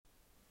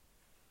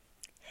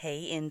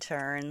Hey,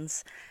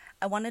 interns.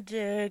 I wanted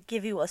to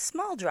give you a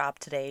small drop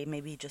today,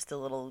 maybe just a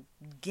little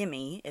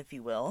gimme, if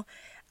you will.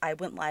 I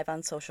went live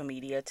on social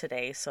media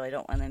today, so I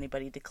don't want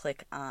anybody to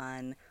click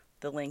on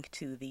the link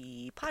to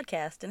the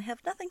podcast and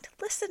have nothing to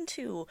listen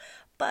to.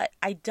 But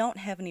I don't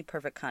have any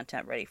perfect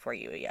content ready for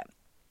you yet.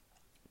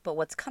 But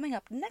what's coming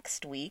up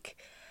next week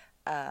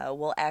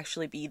will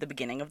actually be the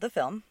beginning of the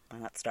film. Why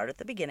not start at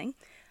the beginning?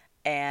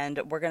 And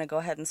we're going to go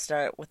ahead and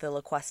start with the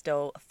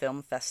Laquesto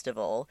Film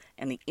Festival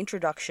and the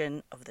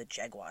introduction of the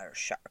jaguar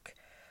shark.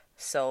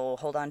 So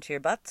hold on to your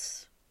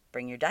butts,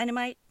 bring your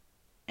dynamite,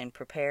 and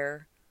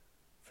prepare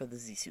for the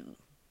Zissou.